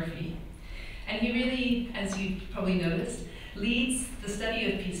political geography. And he really, as you've probably noticed, leads the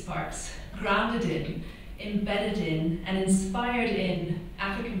study of peace parks, grounded in, embedded in, and inspired in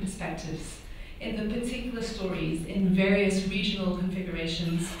African perspectives, in the particular stories in various regional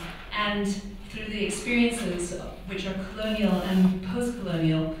configurations, and through the experiences which are colonial and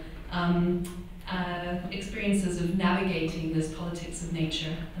post-colonial experiences of navigating this politics of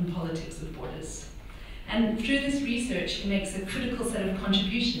nature and politics of borders. And through this research, he makes a critical set of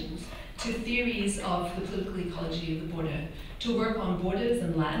contributions to theories of the political ecology of the border, to work on borders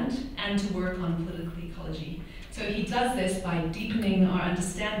and land, and to work on political ecology. So he does this by deepening our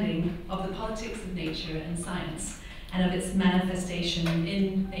understanding of the politics of nature and science, and of its manifestation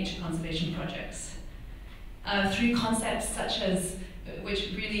in nature conservation projects. Through concepts such as,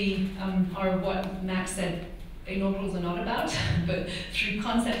 which really are what Max said inaugurals are not about, but through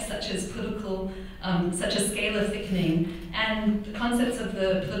concepts such as political, such as scalar thickening, and the concepts of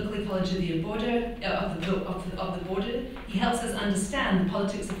the political ecology of the border, he helps us understand the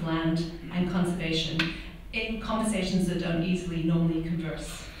politics of land and conservation in conversations that don't easily normally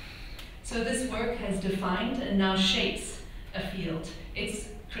converse. So this work has defined and now shapes a field It's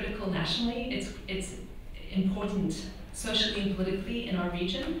critical nationally, it's important socially and politically in our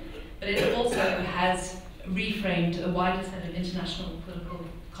region, but it also has reframed a wider set of international political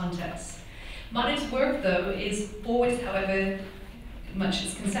contexts. Maano's work, though, is always, however much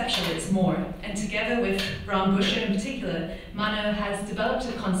it's conceptual, it's more. And together with Bram Buscher in particular, Maano has developed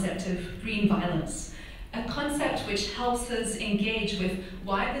a concept of green violence, a concept which helps us engage with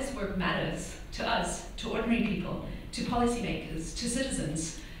why this work matters to us, to ordinary people, to policymakers, to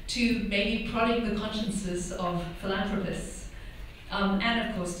citizens, to maybe prodding the consciences of philanthropists, and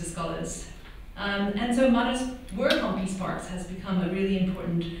of course to scholars. And so Maano's work on peace parks has become a really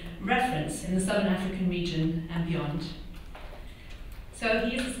important reference in the Southern African region and beyond. So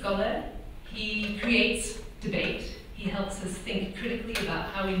he is a scholar, he creates debate, he helps us think critically about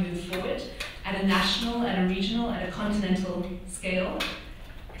how we move forward at a national, at a regional, at a continental scale.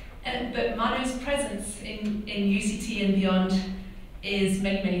 But Maano's presence in UCT and beyond is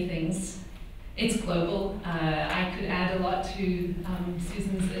many, many things. It's global. I could add a lot to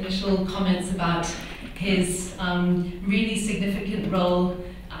Susan's initial comments about his really significant role,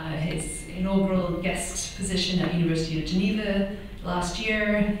 his inaugural guest position at the University of Geneva last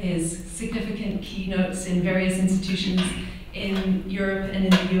year, his significant keynotes in various institutions in Europe and in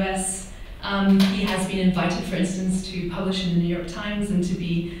the US. He has been invited, for instance, to publish in the New York Times and to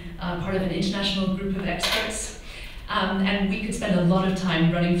be part of an international group of experts. And we could spend a lot of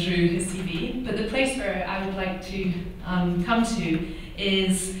time running through his CV, but the place where I would like to come to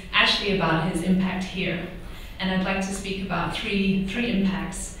is actually about his impact here. And I'd like to speak about three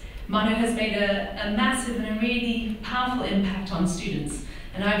impacts. Maano has made a massive and a really powerful impact on students.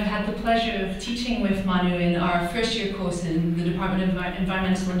 And I've had the pleasure of teaching with Maano in our first year course in the Department of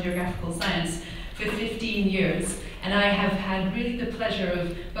Environmental and Geographical Science for 15 years. And I have had really the pleasure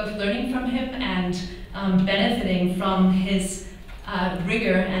of both learning from him and benefiting from his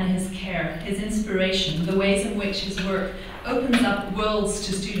rigor and his care, his inspiration, the ways in which his work opens up worlds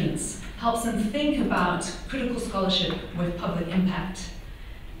to students, helps them think about critical scholarship with public impact.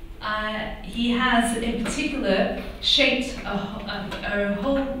 He has, in particular, shaped a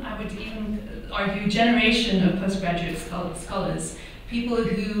whole, I would even argue, generation of postgraduate scholars, people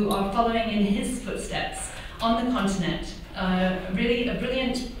who are following in his footsteps on the continent. Really a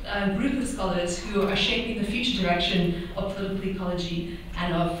brilliant group of scholars who are shaping the future direction of political ecology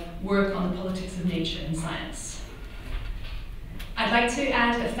and of work on the politics of nature and science. I'd like to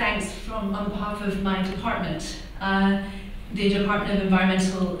add a thanks on behalf of my department, the Department of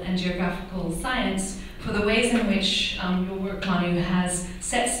Environmental and Geographical Science, for the ways in which your work, Maano, has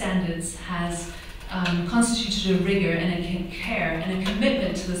set standards, has constituted a rigor and a care and a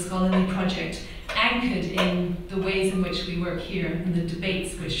commitment to the scholarly project, anchored in the ways in which we work here and the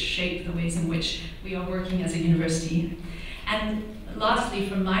debates which shape the ways in which we are working as a university. And lastly,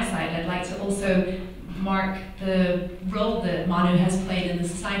 from my side, I'd like to also mark the role that Maano has played in the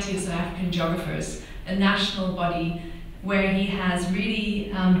Society of South African Geographers, a national body where he has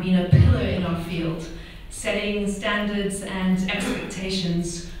really been a pillar in our field, setting standards and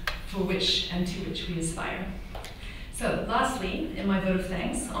expectations for which and to which we aspire. So lastly, in my vote of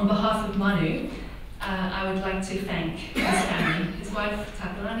thanks, on behalf of Maano, I would like to thank his family, his wife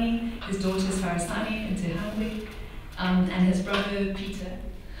Takalani, his daughters Farasani and Tehangwi, and his brother Peter,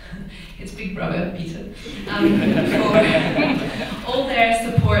 his big brother Peter, for all their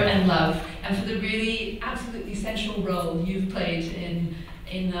support and love, and for the really absolutely central role you've played in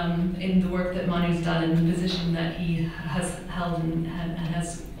the work that Maano's done and the position that he has held and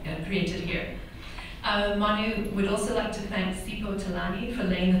has created here. Maano would also like to thank Sipho Talani for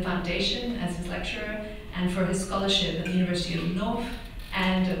laying the foundation as his lecturer and for his scholarship at the University of the North,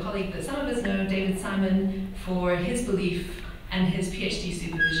 and a colleague that some of us know, David Simon, for his belief and his PhD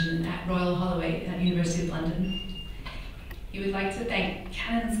supervision at Royal Holloway at the University of London. He would like to thank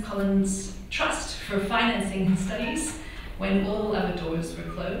Cannons Collins Trust for financing his studies when all other doors were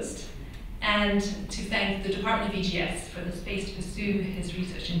closed, and to thank the Department of EGS for the space to pursue his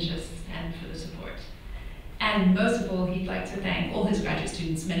research interests and for the support. And most of all, he'd like to thank all his graduate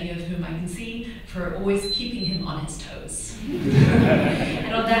students, many of whom I can see, for always keeping him on his toes.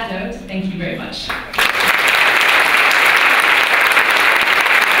 And on that note, thank you very much.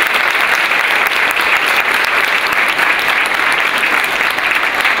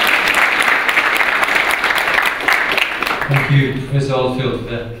 Thank you, Professor Oldfield, for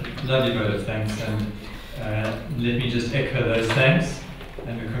that lovely vote of thanks, and let me just echo those thanks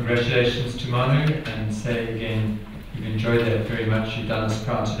and the congratulations to Maano, and say again, we've enjoyed that very much. You've done us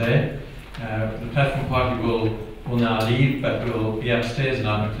proud today. The platform party will now leave, but we'll be upstairs, and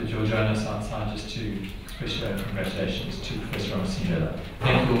I hope that you'll join us outside just to special congratulations to Professor Ramutsindela.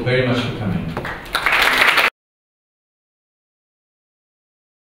 Thank you all very much for coming.